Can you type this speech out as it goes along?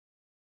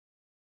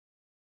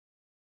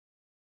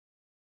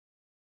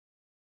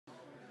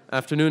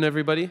Afternoon,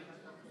 everybody.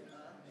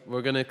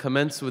 We're going to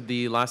commence with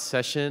the last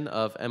session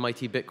of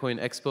MIT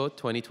Bitcoin Expo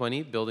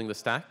 2020, Building the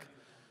Stack.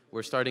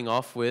 We're starting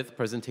off with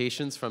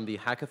presentations from the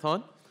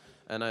Hackathon,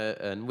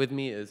 and with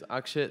me is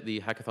Akshay,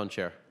 the Hackathon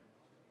chair.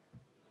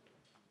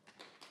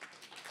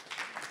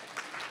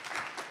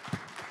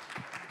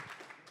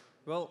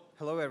 Well,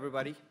 hello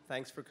everybody.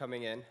 Thanks for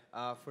coming in.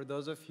 For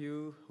those of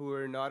you who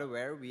are not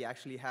aware, we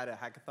actually had a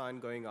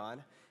hackathon going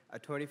on, a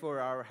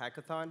 24-hour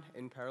hackathon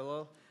in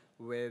parallel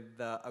with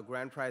a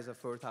grand prize of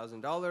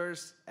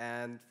 $4,000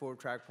 and 4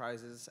 track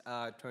prizes,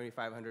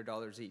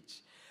 $2,500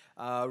 each.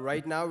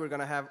 Right now, we're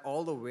going to have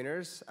all the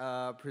winners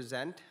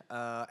present,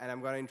 and I'm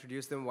going to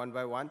introduce them one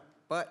by one.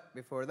 But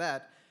before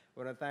that, I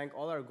want to thank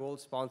all our gold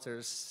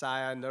sponsors,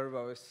 Saya,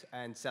 Nervos,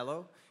 and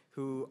Cello,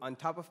 who, on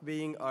top of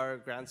being our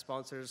grant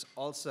sponsors,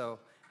 also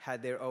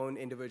had their own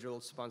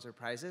individual sponsor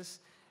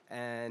prizes.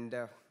 And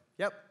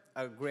yep,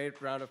 a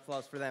great round of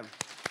applause for them.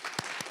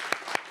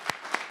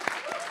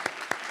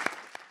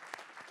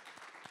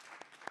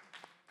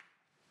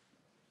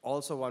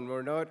 Also, one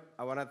more note,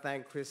 I want to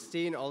thank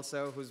Christine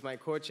also, who's my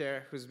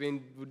co-chair, who's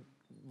been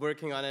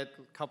working on it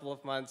a couple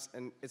of months,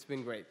 and it's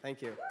been great.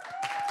 Thank you.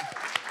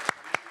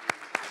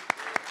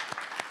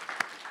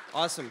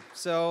 Awesome.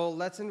 So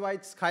let's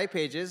invite Sky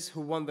Pages,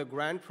 who won the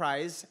grand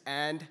prize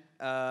and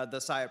the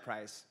Saya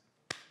prize.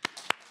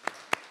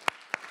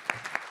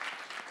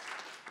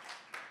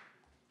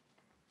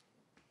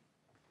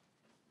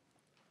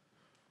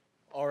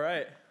 All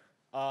right.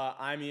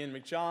 I'm Ian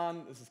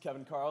McJohn. This is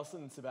Kevin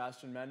Carlson and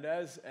Sebastian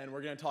Mendez, and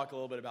we're going to talk a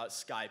little bit about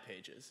Sky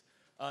Pages,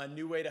 a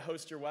new way to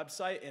host your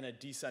website in a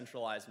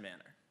decentralized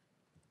manner.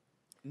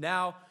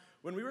 Now,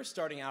 when we were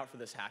starting out for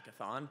this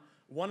hackathon,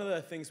 one of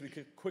the things we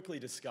quickly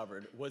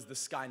discovered was the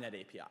Skynet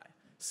API.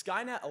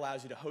 Skynet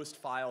allows you to host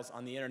files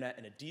on the internet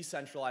in a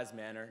decentralized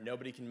manner.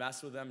 Nobody can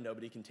mess with them,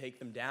 nobody can take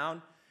them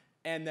down,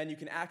 and then you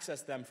can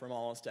access them from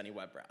almost any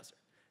web browser.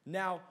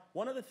 Now,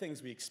 one of the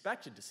things we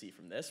expected to see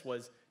from this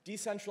was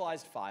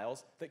decentralized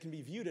files that can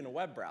be viewed in a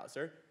web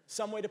browser,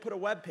 some way to put a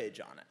web page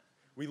on it.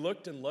 We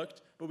looked and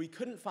looked, but we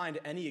couldn't find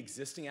any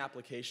existing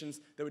applications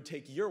that would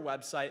take your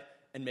website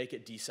and make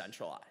it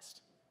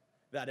decentralized.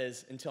 That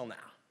is, until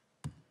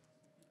now.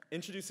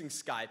 Introducing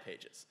Sky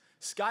Pages.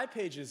 Sky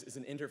Pages is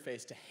an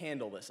interface to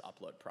handle this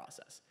upload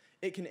process.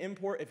 It can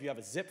import if you have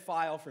a zip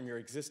file from your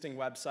existing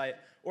website,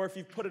 or if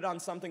you've put it on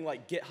something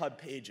like GitHub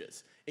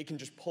Pages, it can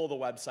just pull the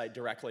website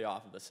directly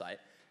off of the site.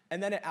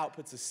 And then it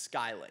outputs a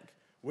Skylink,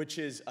 which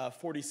is a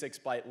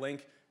 46-byte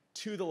link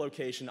to the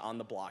location on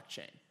the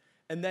blockchain.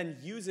 And then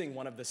using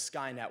one of the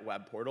Skynet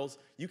web portals,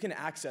 you can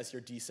access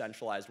your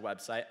decentralized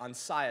website on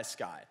Saya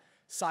Sky,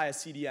 Saya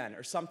CDN,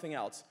 or something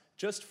else,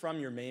 just from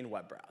your main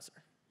web browser.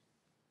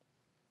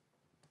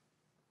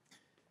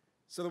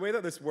 So the way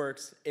that this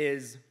works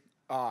is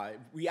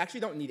we actually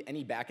don't need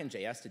any backend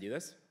JS to do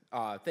this.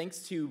 Thanks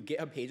to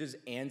GitHub Pages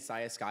and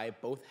Saya Sky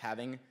both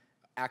having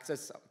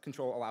access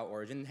control allow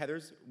origin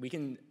headers, we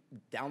can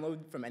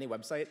download from any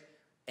website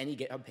any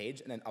GitHub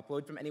page and then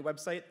upload from any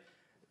website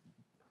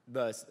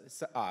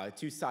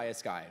to Saya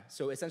Sky.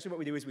 So essentially what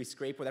we do is we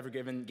scrape whatever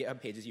given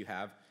GitHub pages you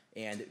have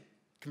and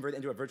convert it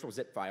into a virtual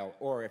zip file,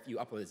 or if you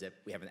upload a zip,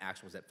 we have an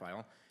actual zip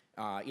file.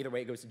 Either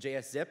way, it goes to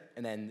JS zip,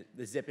 and then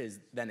the zip is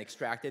then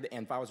extracted,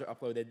 and files are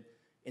uploaded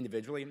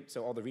individually.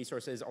 So all the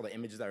resources, all the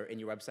images that are in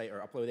your website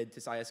are uploaded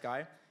to Saya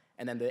Sky.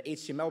 And then the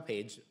HTML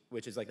page,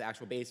 which is like the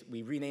actual base,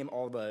 we rename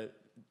all the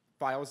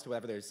files to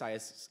whatever their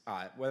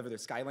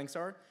Skylinks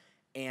are,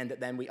 and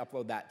then we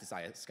upload that to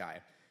Saya Sky.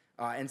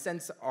 And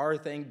since our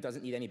thing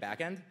doesn't need any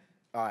backend,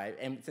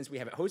 and since we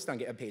have it hosted on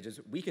GitHub Pages,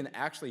 we can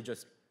actually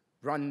just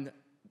run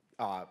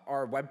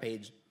our web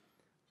page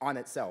on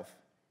itself,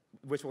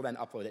 which will then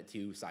upload it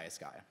to Saya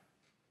Sky.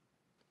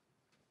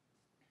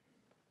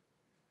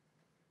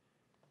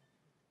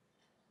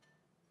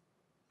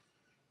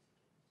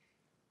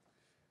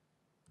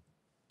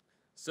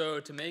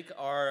 So to make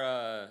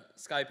our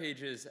Sky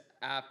Pages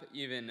app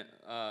even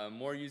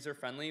more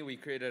user-friendly, we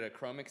created a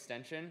Chrome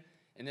extension.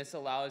 And this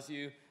allows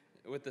you,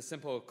 with the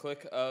simple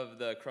click of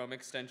the Chrome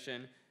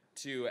extension,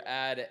 to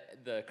add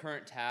the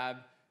current tab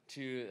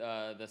to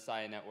the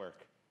Saya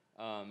network.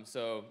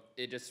 So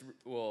it just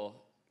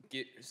will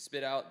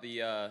spit out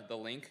the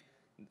link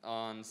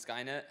on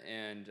Skynet,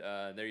 and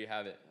there you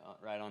have it,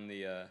 right on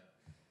the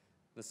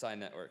Saya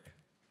network.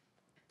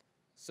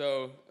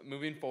 So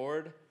moving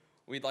forward,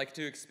 we'd like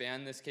to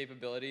expand this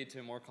capability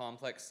to more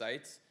complex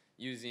sites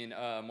using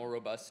a more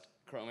robust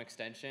Chrome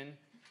extension.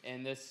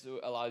 And this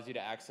allows you to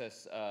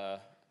access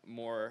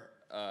more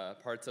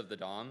parts of the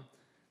DOM.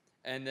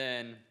 And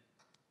then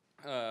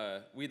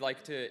we'd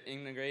like to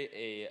integrate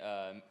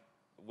a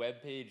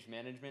web page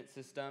management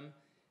system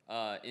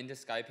into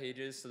Sky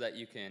Pages so that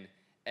you can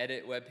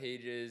edit web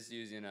pages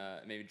using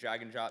a maybe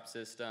drag and drop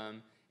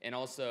system, and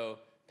also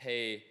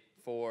pay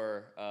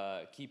for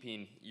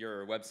keeping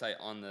your website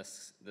on the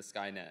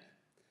Skynet.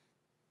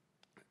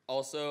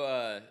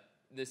 Also,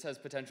 this has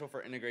potential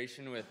for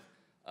integration with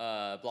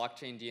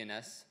blockchain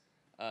DNS,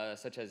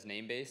 such as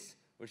Namebase,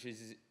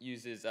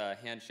 uses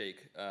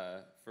Handshake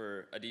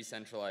for a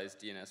decentralized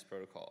DNS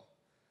protocol.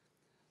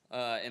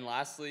 And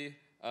lastly,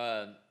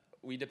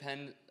 we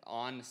depend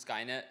on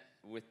Skynet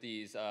with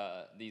these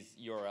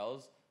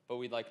URLs, but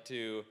we'd like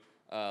to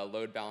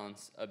load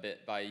balance a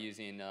bit by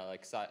using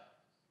like SIA,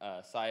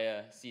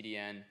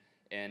 CDN,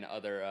 and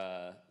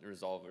other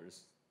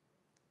resolvers.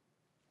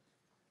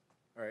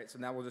 All right, so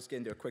now we'll just get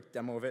into a quick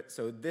demo of it.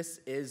 So this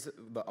is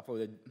the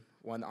uploaded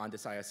one onto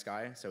SIA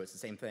Sky, so it's the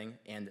same thing.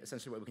 And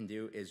essentially what we can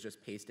do is just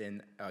paste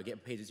in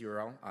get pages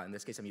URL. In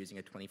this case, I'm using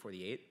a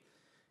 2048.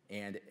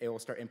 And it will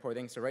start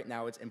importing. So right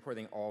now, it's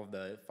importing all of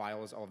the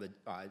files, all of the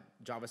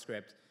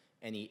JavaScript,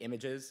 any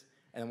images.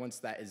 And then once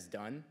that is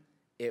done,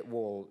 it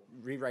will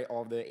rewrite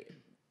all of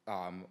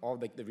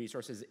the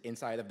resources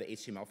inside of the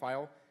HTML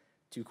file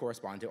to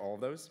correspond to all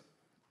of those.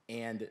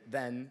 And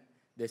then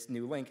this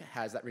new link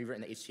has that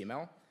rewritten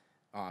HTML.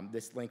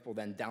 This link will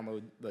then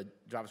download the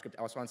JavaScript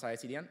elsewhere on SIA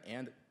CDN,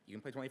 and you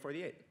can play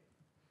 2048.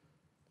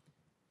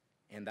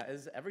 And that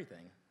is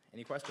everything.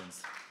 Any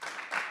questions?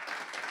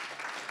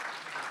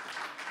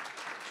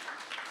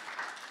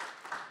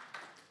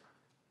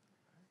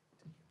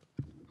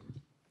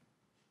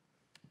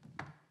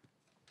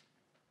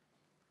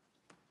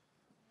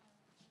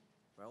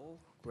 Well,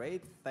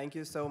 great. Thank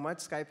you so much,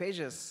 Sky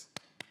Pages.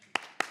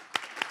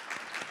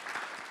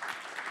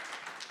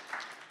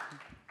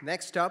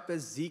 Next up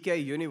is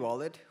ZK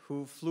Uniwallet,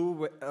 who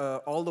flew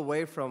all the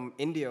way from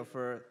India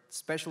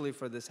especially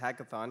for this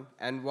hackathon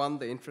and won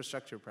the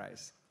infrastructure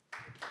prize.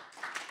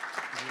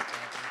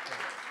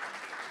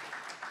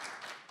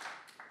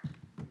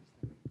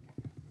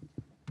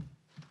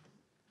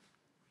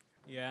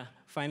 Yeah,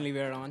 finally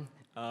we're on.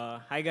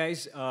 Hi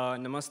guys,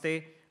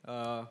 namaste.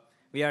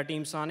 We are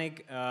Team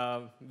Sonic.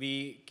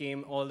 We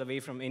came all the way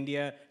from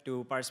India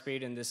to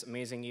participate in this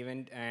amazing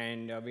event,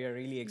 and we are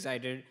really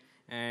excited.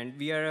 And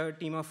we are a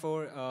team of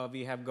 4.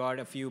 We have got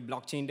a few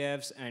blockchain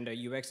devs and a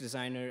UX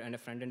designer and a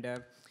front-end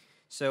dev.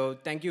 So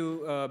thank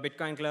you,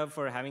 Bitcoin Club,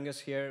 for having us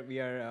here. We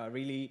are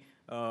really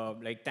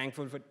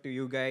thankful to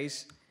you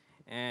guys.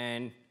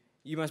 And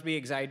you must be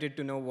excited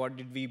to know what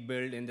did we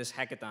build in this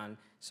hackathon.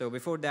 So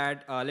before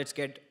that, let's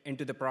get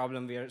into the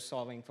problem we are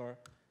solving for.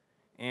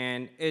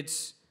 And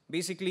it's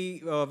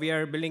basically, we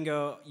are building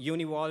a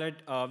Uni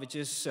wallet, which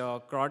is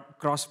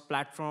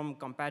cross-platform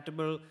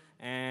compatible,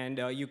 and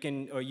you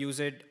can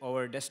use it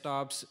over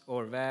desktops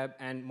or web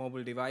and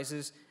mobile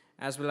devices,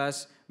 as well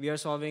as we are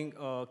solving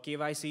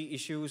KYC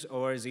issues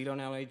over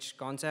zero-knowledge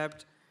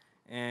concept.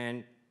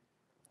 And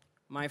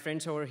my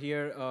friends over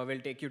here will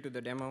take you to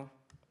the demo.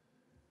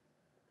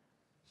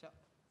 Sure.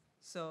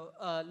 So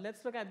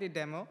let's look at the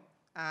demo.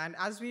 And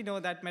as we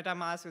know that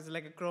MetaMask is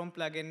like a Chrome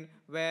plugin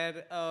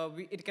where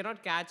it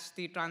cannot catch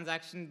the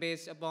transaction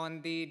based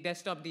upon the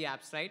desktop the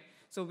apps, right?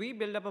 So we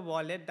build up a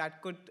wallet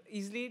that could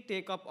easily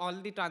take up all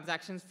the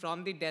transactions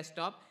from the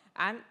desktop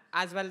and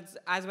as well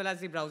as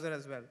the browser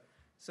as well.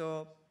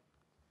 So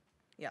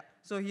yeah,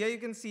 so here you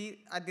can see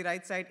at the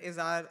right side is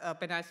our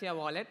Panacea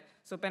wallet.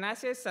 So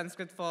Panacea is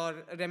Sanskrit for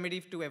remedy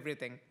to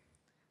everything.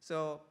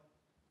 So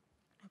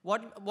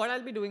what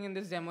I'll be doing in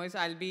this demo is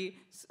I'll be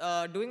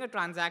doing a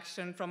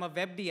transaction from a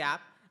WebD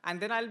app, and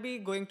then I'll be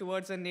going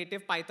towards a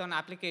native Python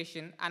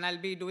application, and I'll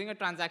be doing a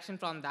transaction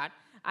from that.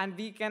 And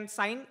we can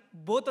sign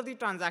both of the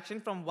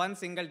transactions from one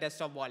single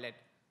desktop wallet.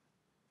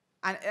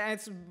 And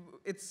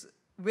it's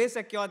way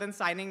secure than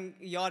signing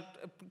your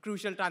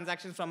crucial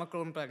transactions from a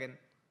Chrome plugin.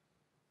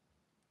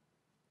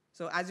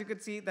 So as you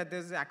can see that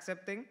there's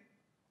accepting,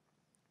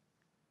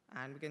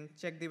 and we can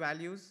check the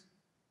values.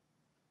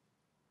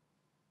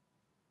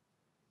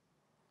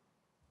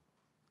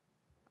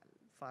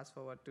 Fast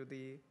forward to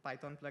the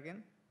Python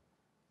plugin.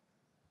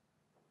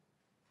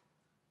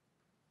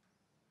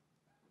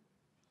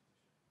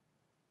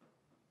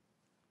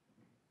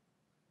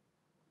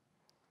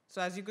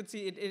 So as you could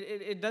see,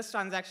 it does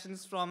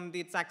transactions from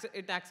it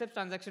accepts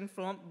transactions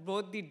from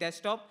both the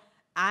desktop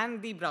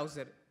and the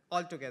browser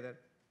altogether.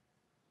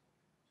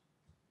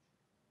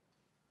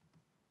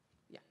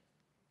 Yeah.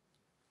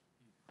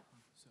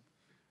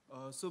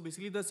 So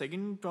basically, the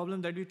second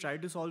problem that we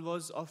tried to solve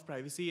was of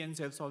privacy and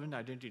self-solvent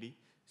identity.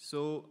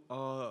 So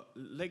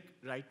like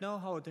right now,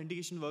 how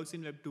authentication works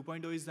in Web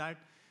 2.0 is that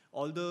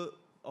all the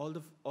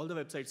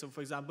websites, so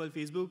for example,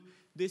 Facebook,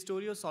 they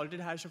store your salted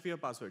hash of your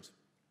passwords.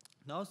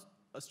 Now,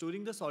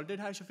 storing the salted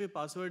hash of your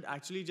password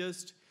actually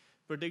just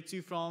protects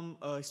you from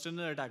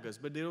external attackers,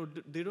 but they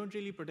don't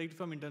really protect you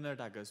from internal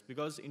attackers,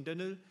 because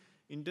internal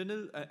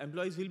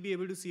employees will be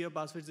able to see your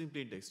passwords in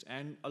plain text,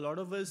 and a lot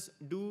of us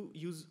do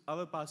use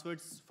our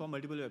passwords for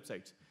multiple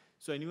websites.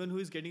 So anyone who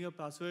is getting a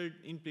password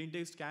in plain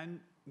text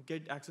can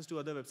get access to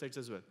other websites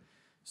as well.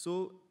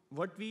 So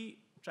what we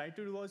tried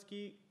to do was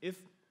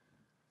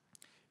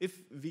if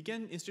we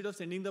can, instead of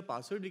sending the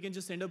password, we can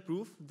just send a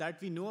proof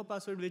that we know a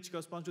password which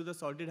corresponds to the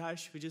salted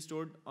hash which is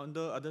stored on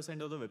the other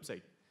side of the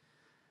website.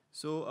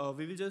 So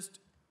we will just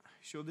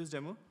show this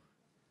demo.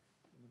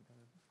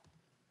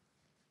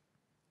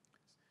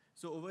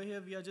 So over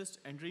here, we are just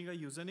entering a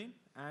username,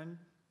 and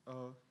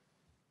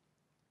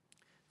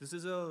this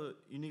is a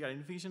unique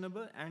identification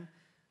number, and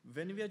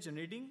when we are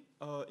generating,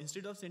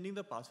 instead of sending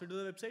the password to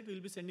the website,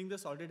 we'll be sending the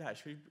sorted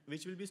hash,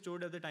 which will be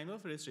stored at the time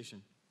of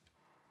registration.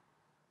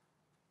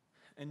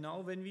 And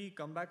now when we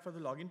come back for the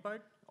login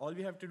part, all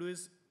we have to do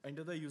is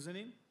enter the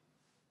username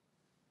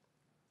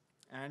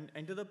and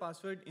enter the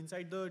password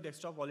inside the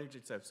desktop wallet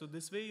itself. So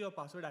this way your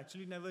password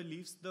actually never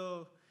leaves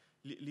your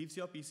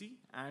PC,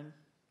 and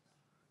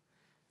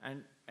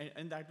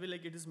that way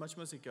like it is much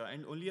more secure,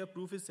 and only a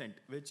proof is sent,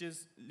 which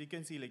is, you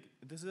can see like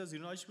this is a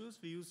zero-knowledge proof.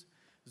 We use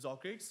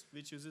Socrates,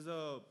 which uses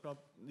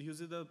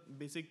the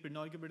basic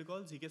print-knowledge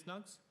protocol,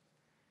 zk-SNUGs.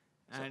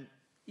 And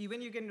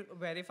even you can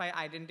verify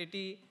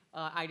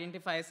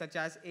identifiers such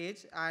as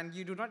age, and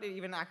you do not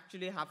even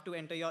actually have to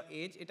enter your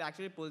age. It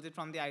actually pulls it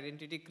from the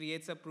identity,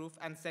 creates a proof,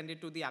 and send it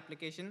to the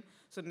application.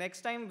 So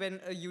next time when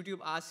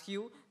YouTube asks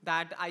you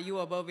that are you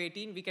above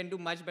 18, we can do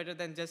much better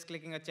than just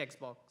clicking a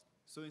checkbox.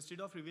 So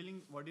instead of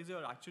revealing what is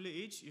your actual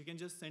age, you can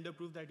just send a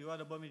proof that you are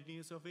above 18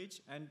 years of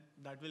age, and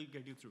that will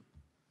get you through.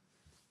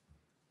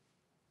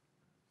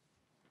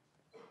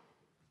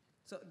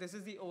 So this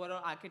is the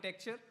overall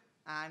architecture,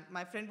 and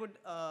my friend would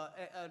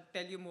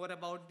tell you more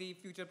about the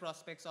future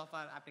prospects of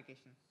our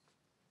application.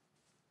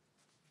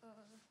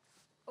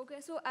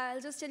 Okay, so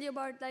I'll just tell you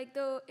about like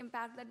the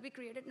impact that we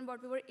created and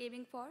what we were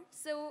aiming for.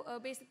 So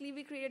basically,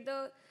 we created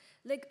the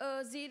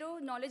zero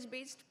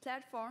knowledge-based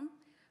platform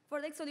for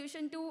like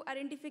solution to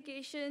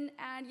identification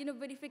and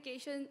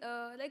verification,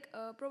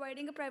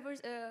 providing a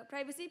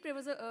privacy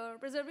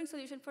preserving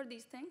solution for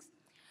these things.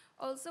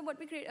 Also, what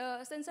we create,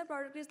 since our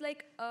product is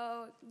like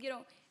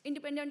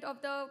independent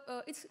of the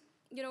it's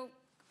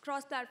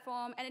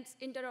cross-platform and it's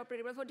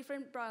interoperable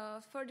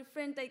for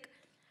different like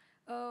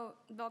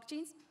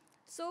blockchains.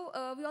 So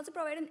we also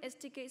provide an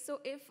SDK.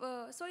 So if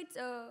it's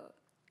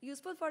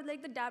useful for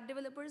like the dApp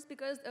developers,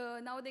 because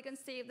now they can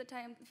save the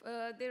time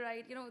they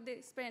write.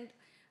 They spend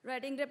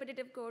writing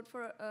repetitive code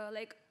for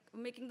like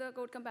making the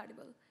code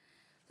compatible.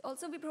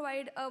 Also, we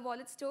provide a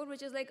wallet store,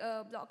 which is like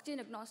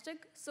blockchain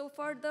agnostic. So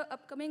for the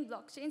upcoming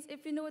blockchains,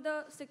 if you know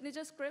the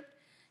signature script,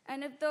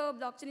 and if the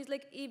blockchain is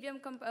like EVM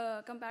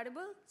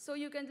compatible, so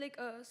you can like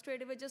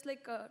straight away just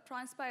like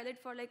transpile it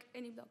for like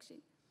any blockchain,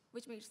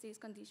 which meets these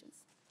conditions.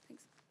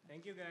 Thanks.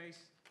 Thank you, guys.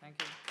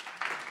 Thank you.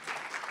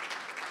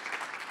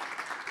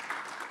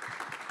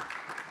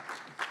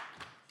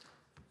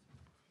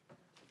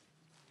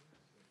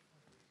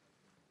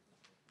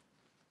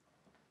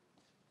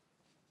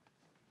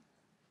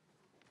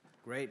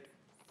 Great.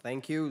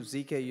 Thank you,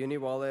 ZK,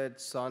 UniWallet,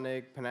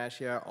 Sonic,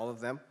 Panacea, all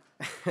of them.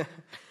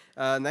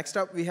 Next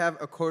up, we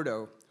have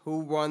Accordo, who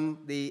won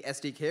the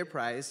SDK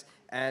prize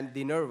and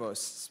the Nervos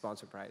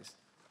sponsor prize.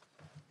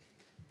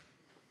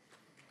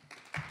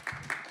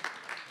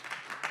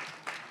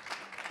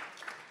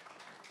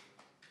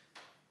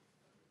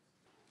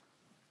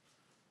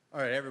 All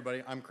right,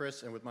 everybody, I'm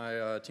Chris, and with my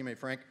teammate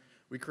Frank,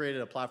 we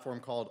created a platform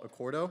called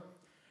Accordo.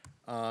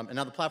 And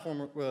now the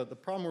problem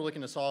we're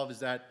looking to solve is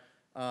that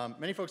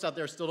many folks out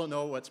there still don't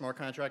know what smart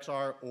contracts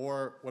are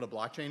or what a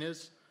blockchain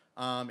is.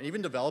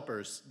 Even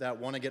developers that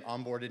want to get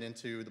onboarded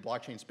into the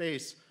blockchain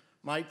space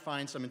might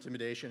find some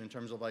intimidation in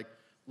terms of like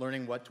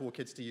learning what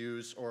toolkits to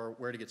use or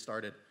where to get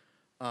started.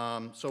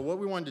 So what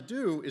we wanted to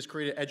do is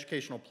create an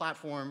educational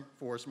platform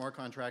for smart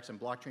contracts and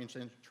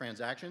blockchain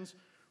transactions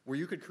where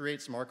you could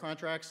create smart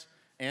contracts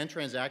and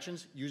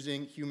transactions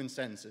using human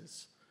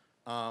sentences.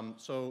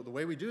 So the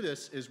way we do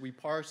this is we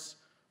parse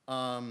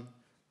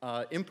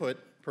input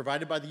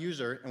provided by the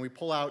user, and we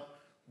pull out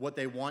what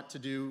they want to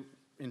do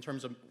in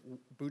terms of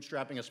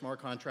bootstrapping a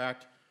smart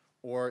contract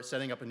or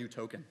setting up a new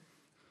token.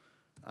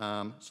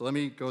 So let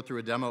me go through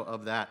a demo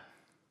of that.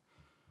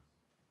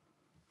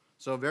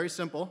 So very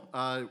simple.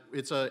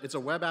 It's a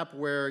web app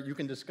where you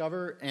can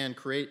discover and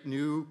create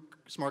new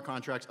smart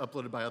contracts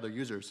uploaded by other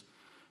users.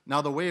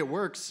 Now the way it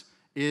works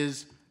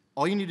is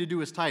all you need to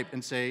do is type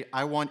and say,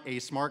 I want a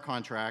smart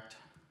contract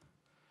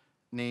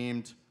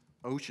named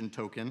Ocean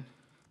Token.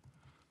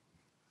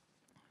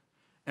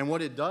 And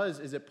what it does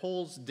is it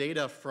pulls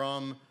data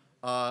from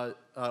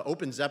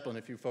OpenZeppelin,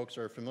 if you folks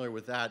are familiar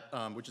with that,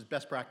 which is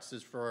best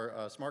practices for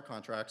smart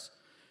contracts,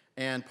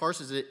 and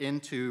parses it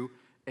into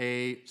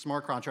a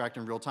smart contract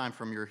in real time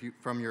from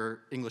your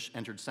English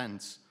entered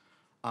sentence.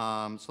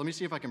 So let me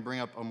see if I can bring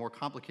up a more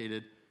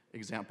complicated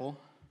example.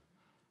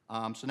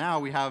 So now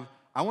we have,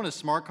 I want a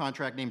smart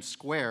contract named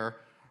Square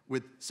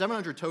with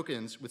 700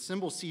 tokens with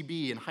symbol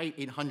CB and height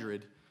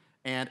 800.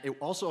 And it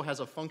also has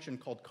a function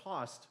called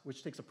cost,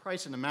 which takes a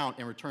price and amount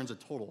and returns a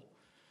total.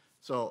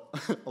 So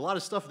a lot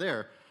of stuff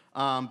there.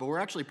 But we're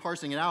actually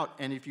parsing it out.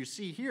 And if you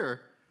see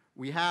here,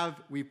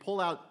 we pull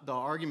out the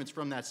arguments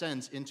from that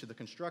sentence into the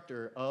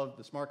constructor of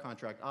the smart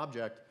contract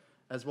object,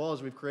 as well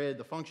as we've created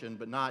the function,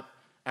 but not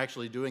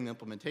actually doing the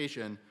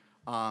implementation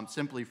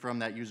simply from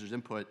that user's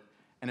input.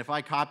 And if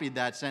I copied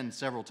that sentence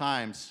several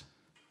times,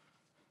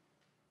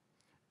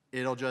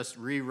 it'll just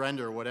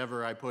re-render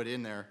whatever I put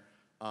in there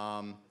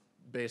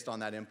based on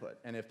that input.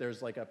 And if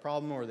there's like a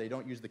problem or they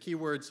don't use the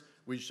keywords,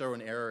 we show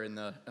an error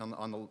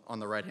on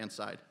the right-hand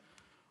side.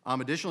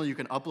 Additionally, you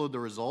can upload the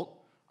result.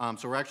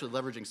 So we're actually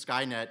leveraging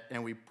Skynet,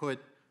 and we put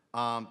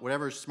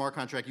whatever smart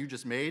contract you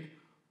just made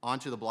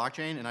onto the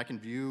blockchain, and I can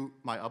view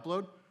my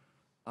upload.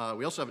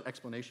 We also have an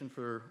explanation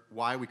for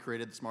why we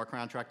created the smart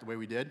contract the way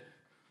we did.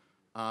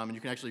 And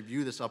you can actually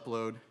view this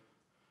upload.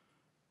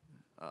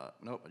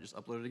 Nope, I just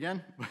uploaded it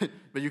again.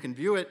 But you can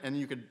view it, and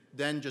you could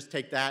then just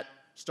take that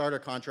starter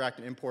contract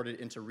and import it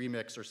into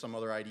Remix or some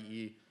other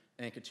IDE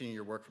and continue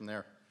your work from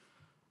there.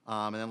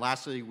 And then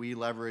lastly, we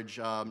leverage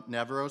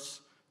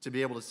Nevros to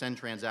be able to send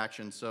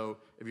transactions. So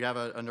if you have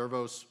a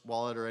Nervos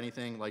wallet or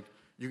anything, like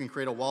you can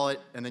create a wallet,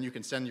 and then you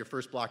can send your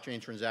first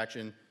blockchain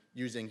transaction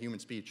using human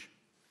speech.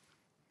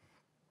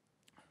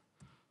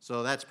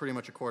 So that's pretty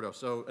much a Cordo.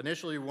 So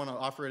initially, we want to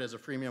offer it as a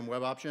freemium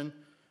web option.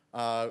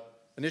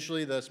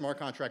 Initially, the smart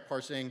contract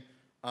parsing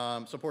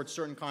supports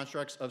certain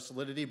constructs of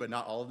Solidity, but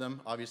not all of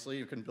them, obviously.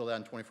 You couldn't build that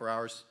in 24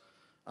 hours.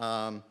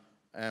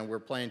 And we're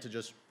planning to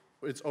just,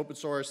 it's open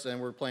source, and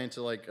we're planning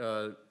to like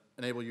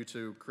enable you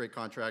to create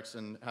contracts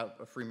and have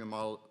a freemium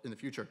model in the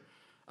future.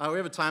 We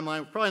have a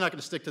timeline. We're probably not going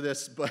to stick to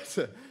this, but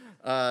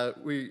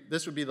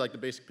this would be like the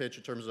basic pitch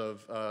in terms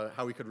of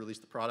how we could release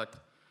the product.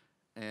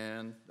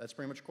 And that's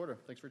pretty much a quarter.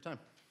 Thanks for your time.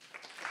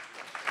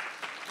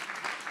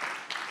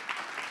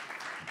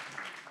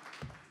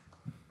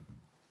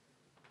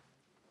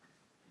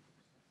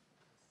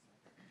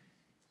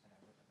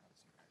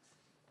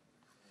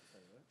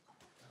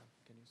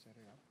 Can you set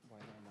it up? Why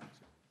not?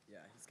 Yeah,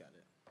 he's got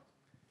it.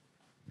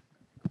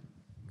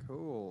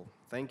 Cool.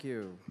 Thank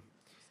you.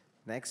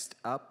 Next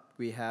up,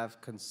 we have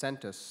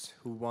Consentus,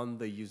 who won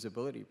the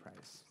usability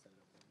prize.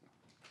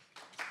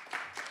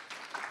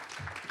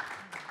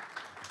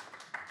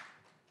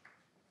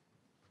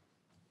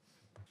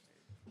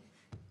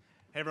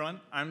 Hey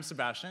everyone, I'm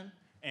Sebastian,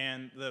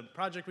 and the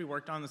project we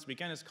worked on this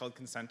weekend is called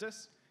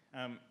Consentus.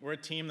 We're a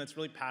team that's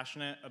really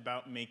passionate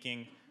about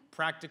making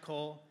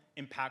practical,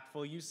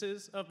 impactful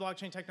uses of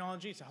blockchain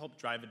technology to help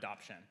drive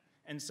adoption.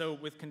 And so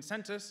with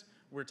Consentus,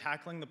 we're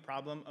tackling the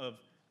problem of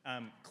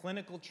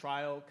clinical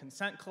trial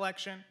consent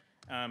collection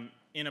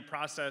in a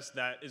process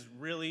that is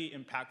really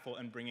impactful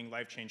in bringing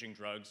life-changing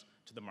drugs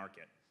to the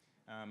market.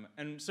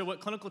 And so what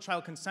clinical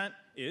trial consent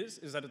is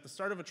that at the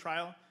start of a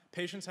trial,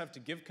 patients have to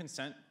give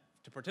consent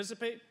to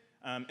participate.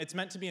 It's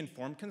meant to be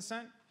informed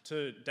consent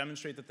to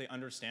demonstrate that they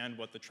understand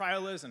what the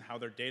trial is and how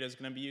their data is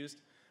going to be used.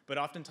 But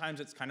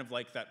oftentimes, it's kind of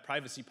like that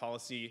privacy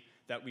policy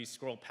that we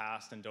scroll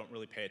past and don't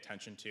really pay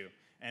attention to.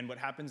 And what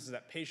happens is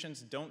that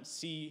patients don't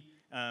see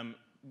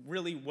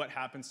really what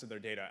happens to their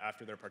data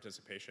after their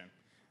participation.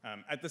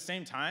 At the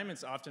same time,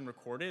 it's often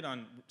recorded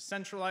on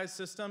centralized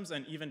systems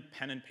and even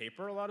pen and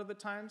paper a lot of the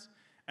times.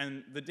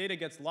 And the data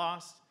gets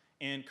lost,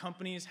 and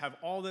companies have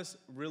all this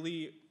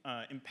really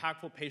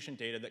impactful patient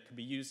data that could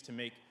be used to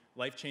make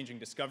life-changing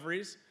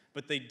discoveries,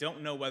 but they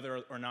don't know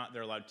whether or not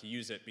they're allowed to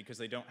use it because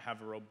they don't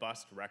have a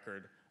robust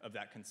record of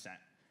that consent.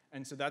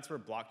 And so that's where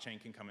blockchain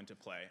can come into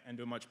play and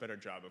do a much better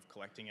job of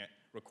collecting it,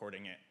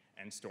 recording it,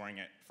 and storing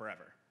it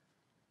forever.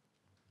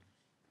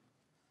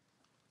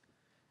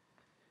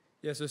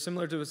 Yeah, so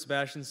similar to what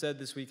Sebastian said,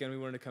 this weekend we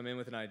wanted to come in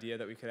with an idea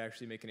that we could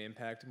actually make an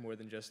impact more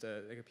than just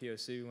like a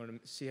POC. We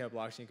wanted to see how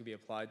blockchain could be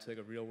applied to like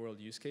a real-world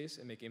use case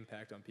and make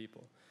impact on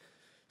people.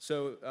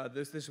 So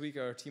this week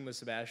our team was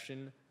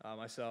Sebastian,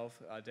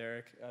 myself,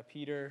 Derek,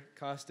 Peter,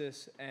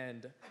 Costas,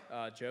 and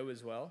Joe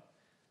as well.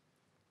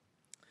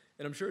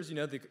 And I'm sure, as you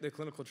know, the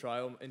clinical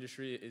trial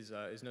industry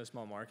is no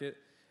small market.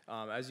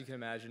 As you can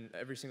imagine,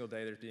 every single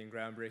day there's being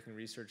groundbreaking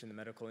research in the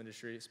medical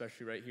industry,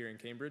 especially right here in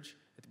Cambridge.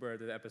 We're at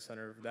the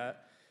epicenter of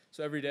that.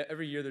 So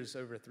every year there's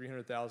over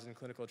 300,000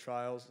 clinical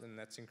trials, and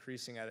that's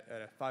increasing at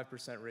a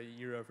 5% rate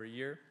year over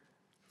year.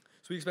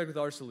 So we expect with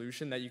our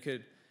solution that you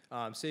could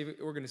save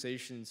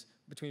organizations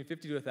between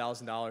 $50 to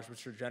 $1,000,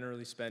 which they're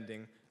generally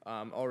spending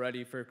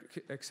already for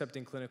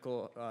accepting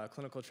clinical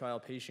trial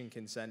patient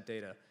consent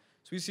data.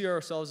 So we see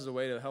ourselves as a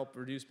way to help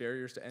reduce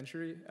barriers to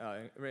entry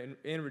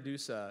and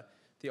reduce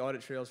the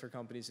audit trails for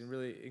companies and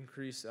really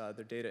increase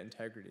their data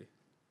integrity.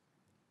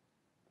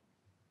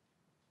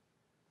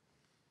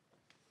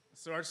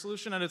 So our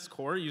solution at its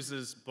core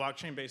uses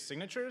blockchain-based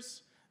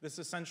signatures. This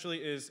essentially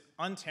is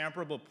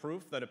untamperable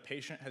proof that a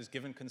patient has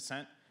given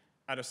consent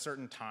at a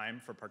certain time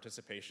for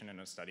participation in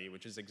a study,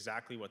 which is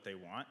exactly what they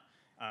want.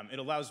 It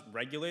allows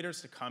regulators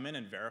to come in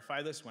and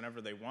verify this whenever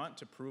they want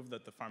to prove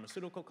that the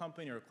pharmaceutical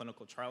company or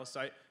clinical trial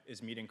site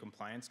is meeting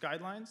compliance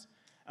guidelines.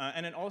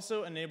 And it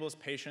also enables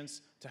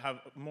patients to have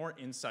more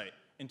insight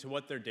into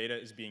what their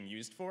data is being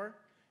used for,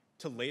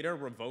 to later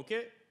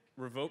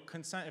revoke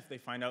consent if they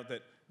find out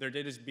that their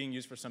data is being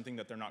used for something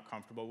that they're not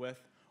comfortable with,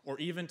 or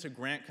even to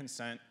grant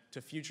consent to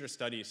future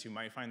studies who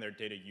might find their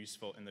data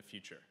useful in the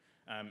future.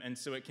 And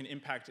so it can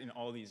impact in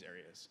all these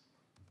areas.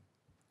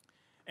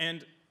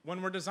 And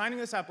when we're designing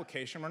this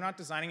application, we're not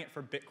designing it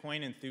for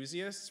Bitcoin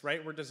enthusiasts,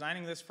 right? We're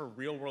designing this for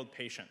real-world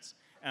patients.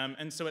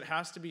 And so it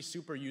has to be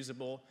super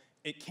usable.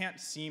 It can't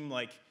seem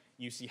like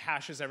you see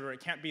hashes everywhere.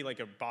 It can't be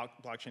like a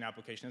blockchain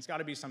application. It's got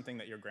to be something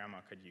that your grandma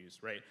could use,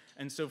 right?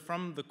 And so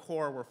from the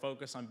core, we're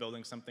focused on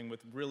building something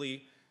with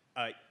really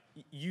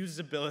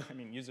usability. I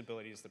mean,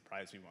 usability is the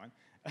prize we want.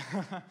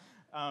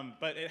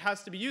 but it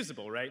has to be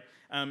usable, right?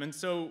 And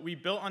so we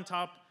built on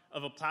top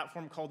of a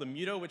platform called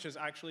Immuto, which is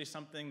actually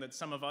something that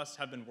some of us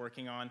have been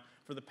working on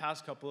for the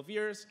past couple of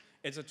years.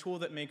 It's a tool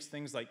that makes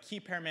things like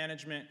key pair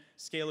management,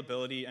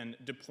 scalability, and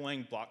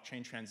deploying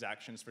blockchain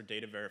transactions for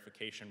data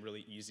verification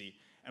really easy.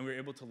 And we were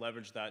able to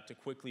leverage that to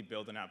quickly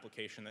build an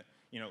application that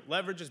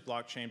leverages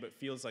blockchain but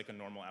feels like a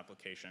normal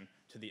application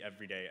to the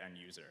everyday end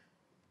user.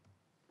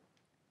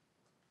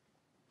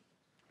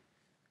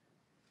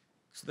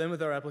 So then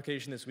with our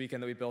application this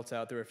weekend that we built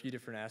out, there were a few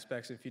different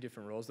aspects and a few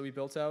different roles that we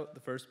built out.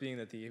 The first being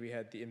that we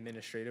had the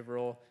administrative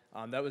role.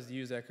 That was the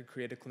user that could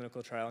create a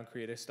clinical trial and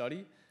create a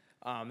study.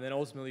 Then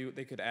ultimately,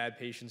 they could add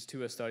patients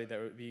to a study that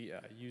would be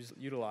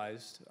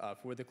utilized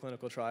for the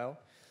clinical trial.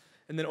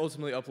 And then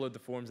ultimately upload the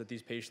forms that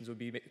these patients would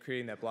be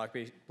creating that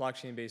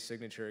blockchain-based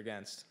signature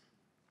against.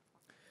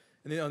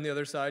 And then on the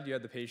other side, you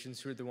had the patients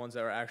who are the ones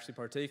that are actually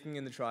partaking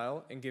in the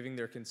trial and giving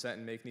their consent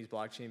and making these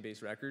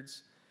blockchain-based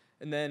records.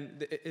 And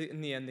then in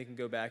the end, they can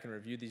go back and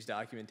review these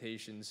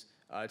documentations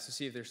to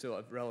see if they're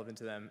still relevant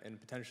to them and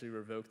potentially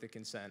revoke the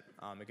consent,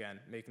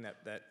 again, making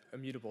that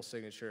immutable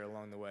signature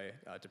along the way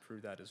to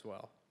prove that as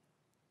well.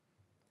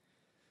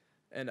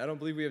 And I don't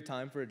believe we have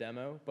time for a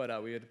demo,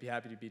 but we would be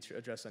happy to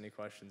address any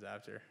questions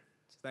after.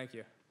 So thank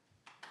you.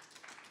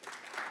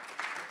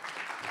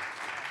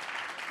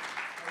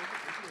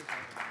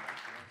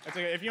 That's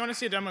okay. If you want to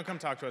see a demo, come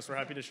talk to us. We're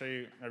happy to show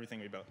you everything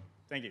we built.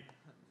 Thank you.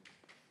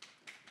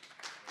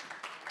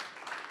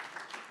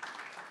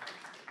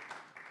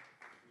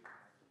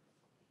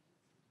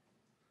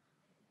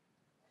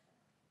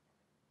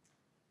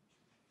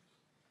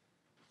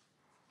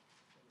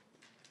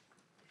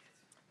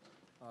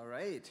 All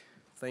right.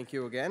 Thank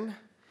you again.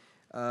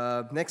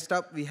 Next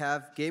up, we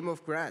have Game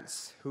of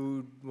Grants,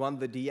 who won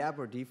the D-App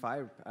or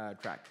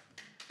D5 track.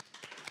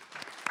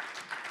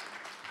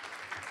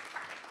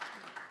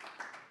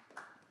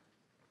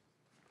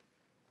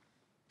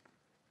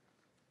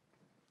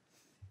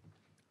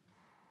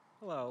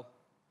 Hello,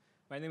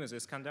 my name is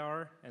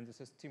Iskandar, and this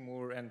is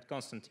Timur and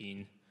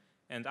Konstantin.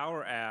 And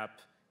our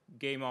app,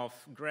 Game of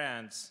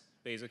Grants,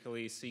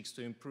 basically seeks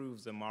to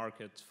improve the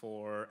market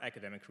for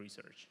academic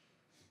research.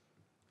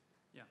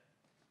 Yeah,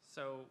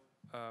 so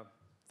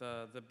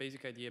the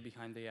basic idea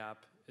behind the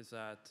app is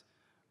that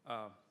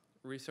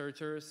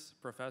researchers,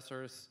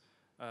 professors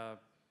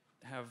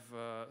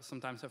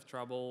sometimes have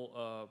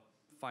trouble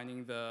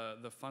finding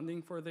the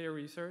funding for their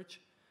research,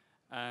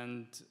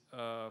 and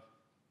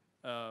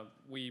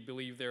we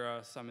believe there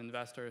are some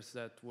investors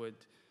that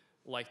would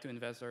like to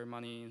invest their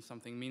money in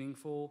something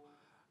meaningful,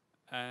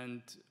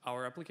 and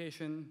our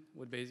application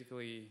would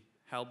basically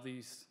help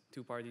these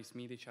two parties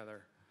meet each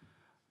other.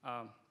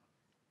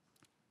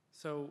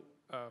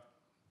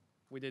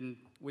 We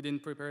didn't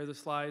prepare the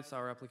slides.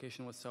 Our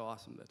application was so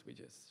awesome that we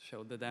just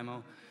showed the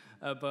demo.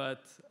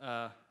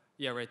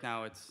 Yeah, right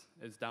now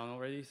it's down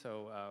already.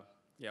 So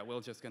yeah, we're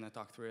just gonna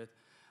talk through it.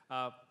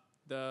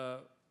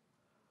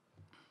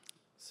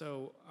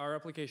 So our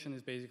application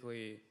is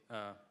basically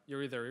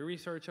you're either a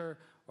researcher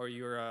or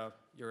you're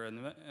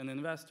an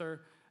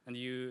investor, and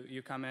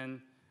you come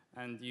in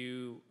and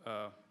you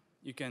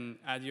can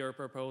add your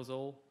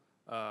proposal.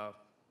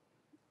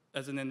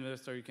 As an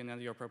investor, you can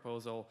add your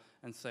proposal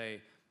and say,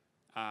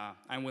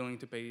 I'm willing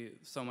to pay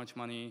so much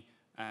money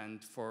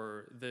and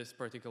for this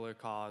particular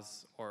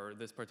cause or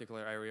this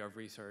particular area of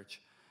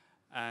research.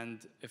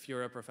 And if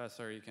you're a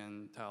professor, you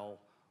can tell,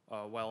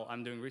 well,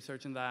 I'm doing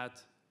research in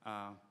that.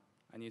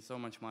 I need so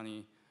much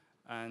money.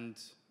 And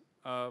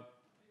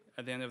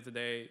at the end of the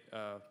day,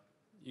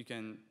 you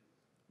can,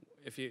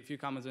 if you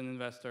come as an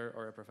investor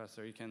or a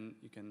professor, you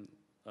can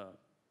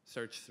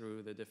search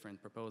through the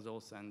different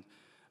proposals and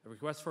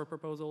request for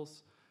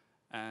proposals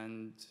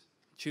and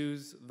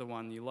choose the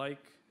one you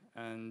like,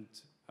 and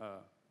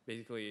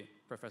basically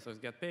professors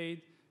get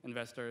paid,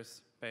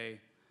 investors pay,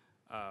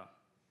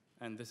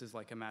 and this is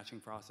like a matching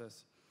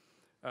process.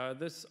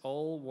 This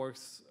all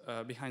works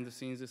behind the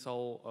scenes. This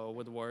all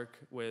would work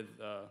with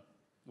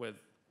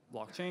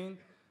blockchain.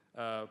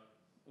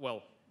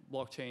 Well,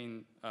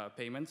 blockchain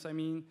payments, I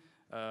mean.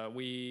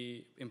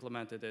 We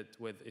implemented it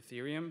with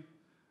Ethereum,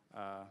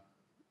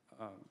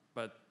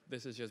 but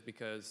this is just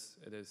because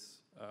it is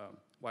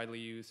widely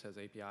used, has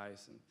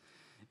APIs, and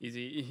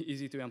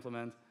easy to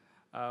implement.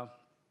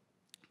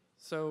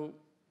 So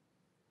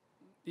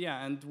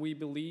yeah, and we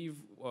believe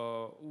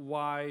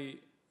why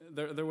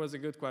there was a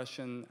good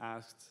question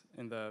asked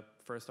in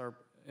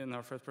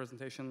our first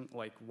presentation,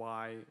 like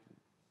why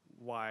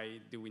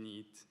do we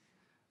need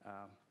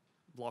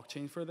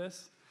blockchain for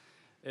this?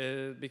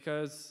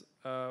 Because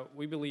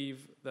we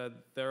believe that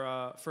there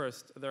are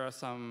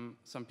some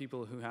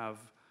people who have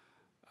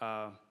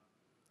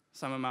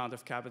some amount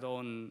of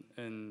capital in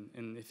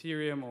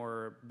Ethereum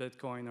or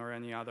Bitcoin or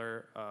any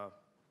other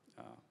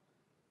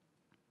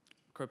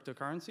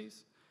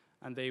cryptocurrencies,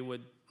 and they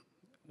would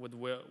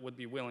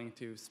be willing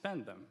to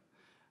spend them.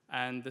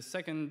 And the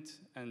second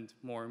and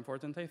more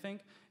important, I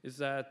think, is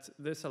that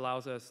this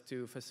allows us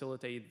to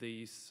facilitate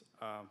these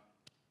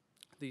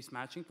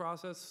matching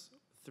process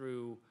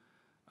through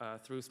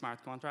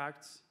smart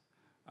contracts,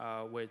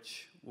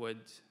 which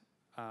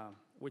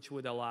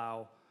would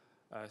allow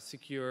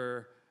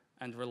secure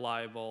and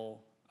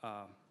reliable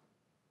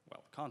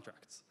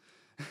contracts.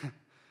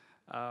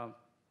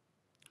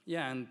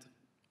 Yeah, and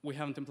we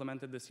haven't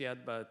implemented this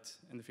yet, but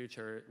in the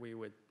future we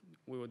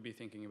would be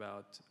thinking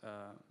about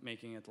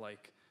making it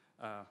like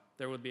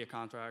there would be a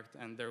contract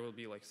and there will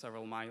be like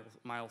several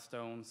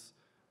milestones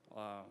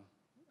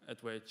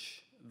at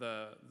which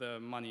the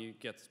money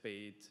gets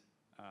paid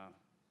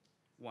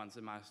once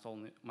the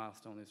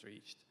milestone is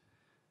reached.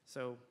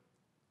 So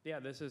yeah,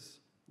 this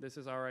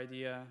is our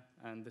idea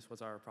and this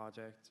was our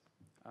project.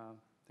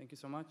 Thank you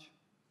so much.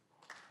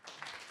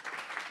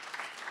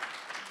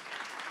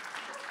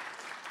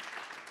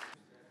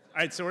 All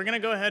right, so we're going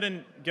to go ahead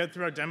and get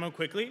through our demo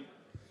quickly.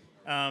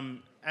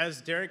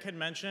 As Derek had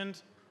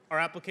mentioned, our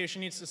application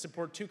needs to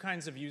support two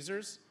kinds of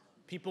users: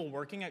 people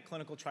working at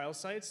clinical trial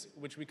sites,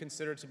 which we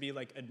consider to be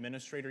like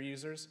administrator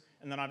users,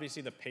 and then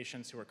obviously the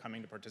patients who are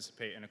coming to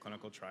participate in a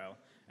clinical trial.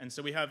 And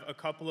so we have a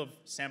couple of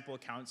sample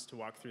accounts to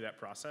walk through that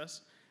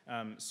process.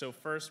 So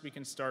first, we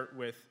can start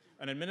with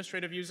an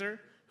administrative user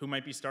who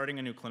might be starting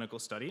a new clinical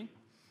study.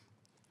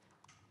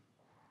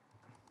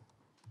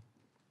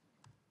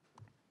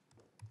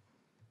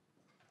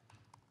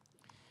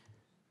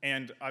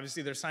 And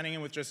obviously, they're signing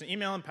in with just an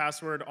email and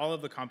password. All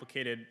of the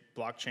complicated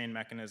blockchain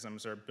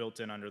mechanisms are built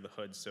in under the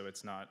hood, so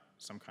it's not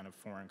some kind of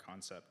foreign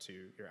concept to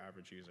your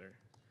average user.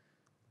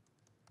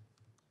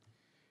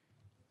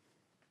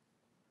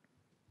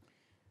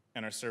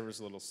 And our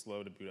server's a little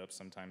slow to boot up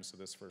sometimes, so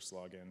this first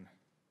login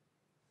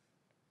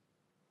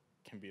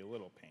can be a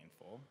little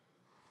painful.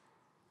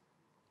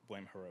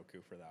 Blame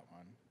Heroku for that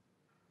one.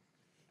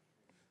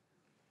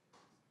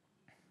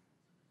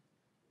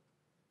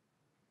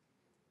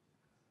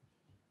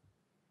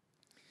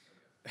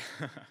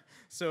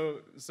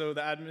 So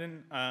the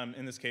admin,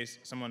 in this case,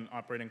 someone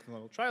operating a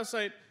clinical trial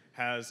site,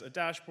 has a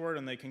dashboard,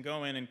 and they can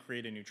go in and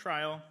create a new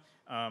trial.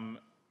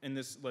 In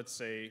this, let's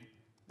say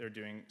they're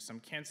doing some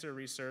cancer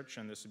research,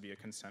 and this would be a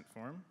consent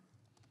form.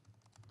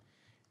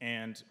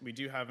 And we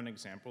do have an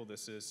example.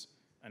 This is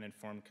an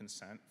informed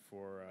consent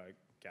for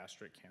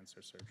gastric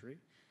cancer surgery.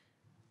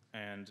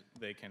 And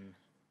they can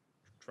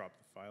drop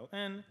the file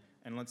in,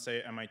 and let's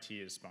say MIT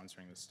is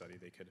sponsoring this study.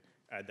 They could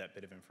add that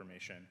bit of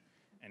information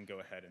and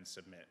go ahead and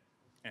submit.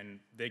 And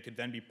they could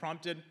then be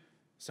prompted.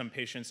 Some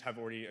patients have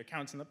already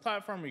accounts in the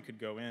platform. We could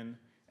go in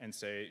and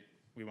say,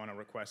 we want to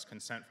request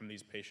consent from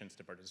these patients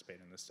to participate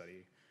in this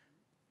study.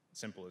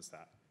 Simple as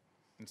that.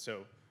 And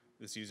so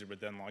this user would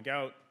then log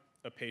out.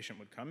 A patient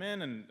would come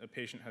in, and a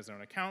patient has their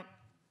own account.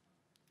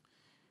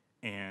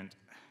 And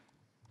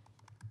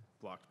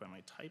blocked by my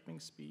typing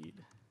speed.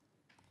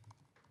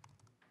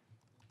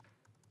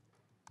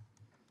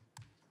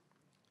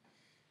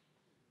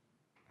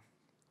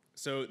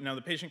 So now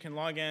the patient can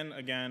log in.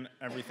 Again,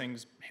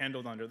 everything's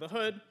handled under the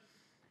hood.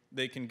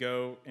 They can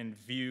go and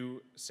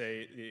view,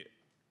 say, the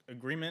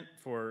agreement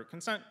for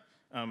consent.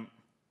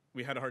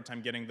 We had a hard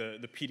time getting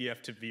the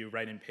PDF to view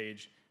right in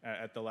page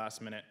at the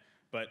last minute,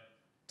 but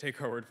take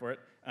our word for it.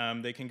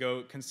 They can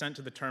go consent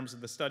to the terms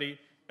of the study,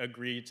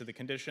 agree to the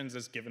conditions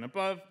as given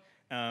above,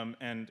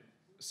 and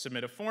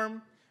submit a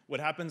form. What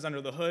happens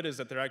under the hood is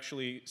that they're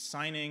actually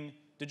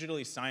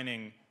digitally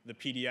signing the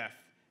PDF,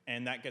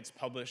 and that gets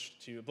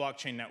published to a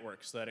blockchain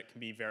network so that it can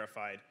be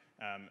verified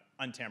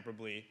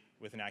untamperably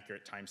with an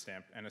accurate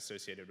timestamp and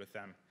associated with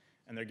them.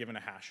 And they're given a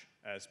hash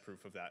as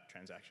proof of that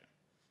transaction.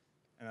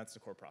 And that's the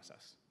core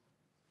process.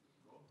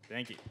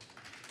 Thank you.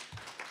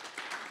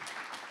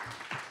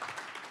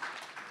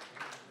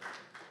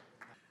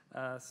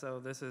 So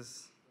this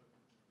is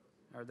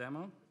our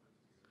demo.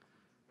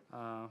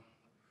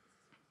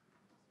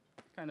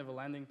 Kind of a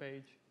landing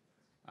page.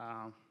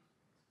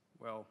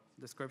 Well,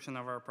 description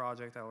of our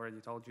project, I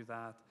already told you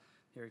that.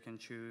 Here you can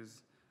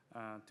choose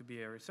to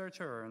be a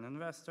researcher or an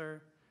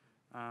investor.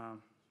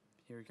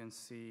 Here you can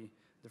see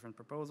different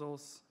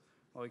proposals.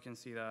 Well, you can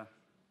see that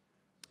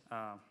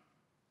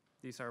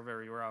these are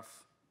very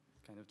rough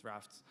kind of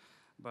drafts.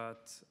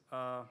 But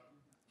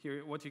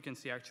here, what you can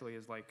see actually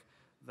is like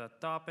the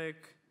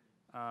topic,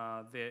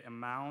 the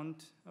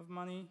amount of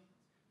money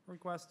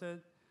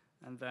requested,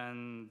 and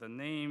then the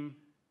name,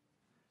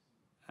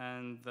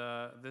 and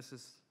this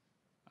is,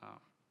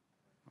 all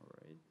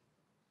right.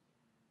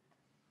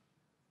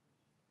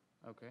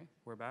 Okay,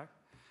 we're back.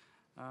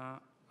 I'm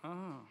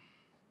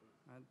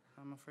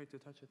afraid to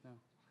touch it now.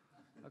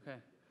 Okay,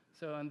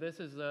 so and this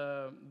is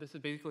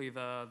basically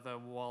the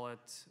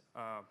wallet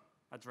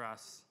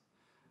address,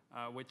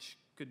 which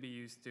could be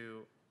used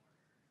to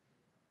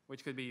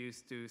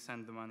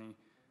send the money,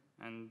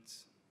 and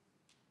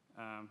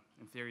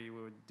in theory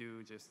we would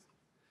do just,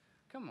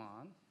 come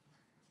on,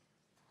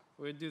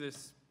 we would do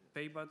this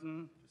pay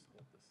button.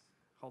 Just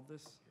hold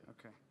this.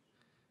 Okay,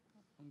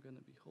 I'm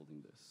gonna be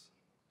holding this.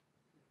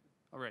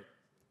 All right,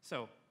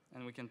 so,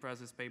 and we can press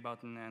this pay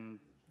button and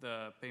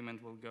the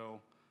payment will go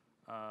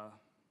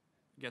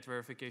get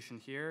verification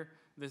here.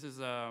 This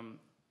is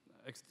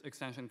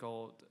extension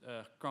called,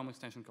 Chrome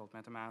extension called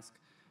MetaMask.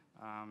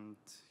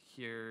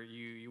 Here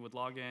you would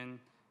log in.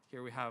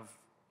 Here we have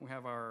we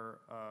have our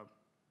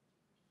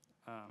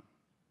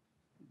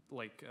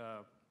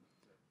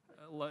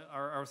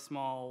our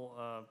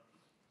small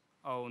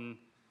own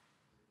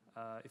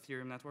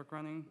Ethereum network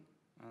running,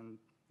 and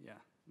yeah,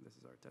 this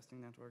is our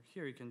testing network.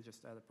 Here you can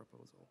just add a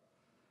proposal.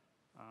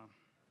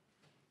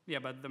 Yeah,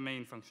 but the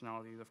main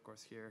functionality is of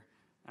course here,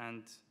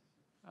 and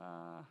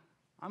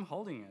I'm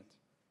holding it.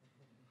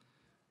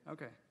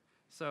 Okay,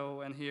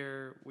 so and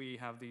here we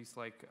have these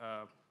like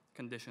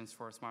conditions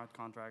for smart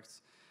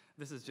contracts.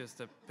 This is just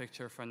a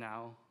picture for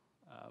now,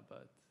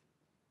 but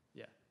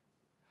yeah.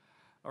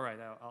 All right,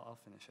 I'll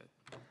finish it.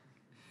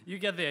 You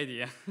get the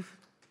idea.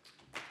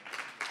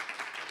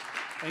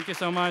 Thank you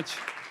so much.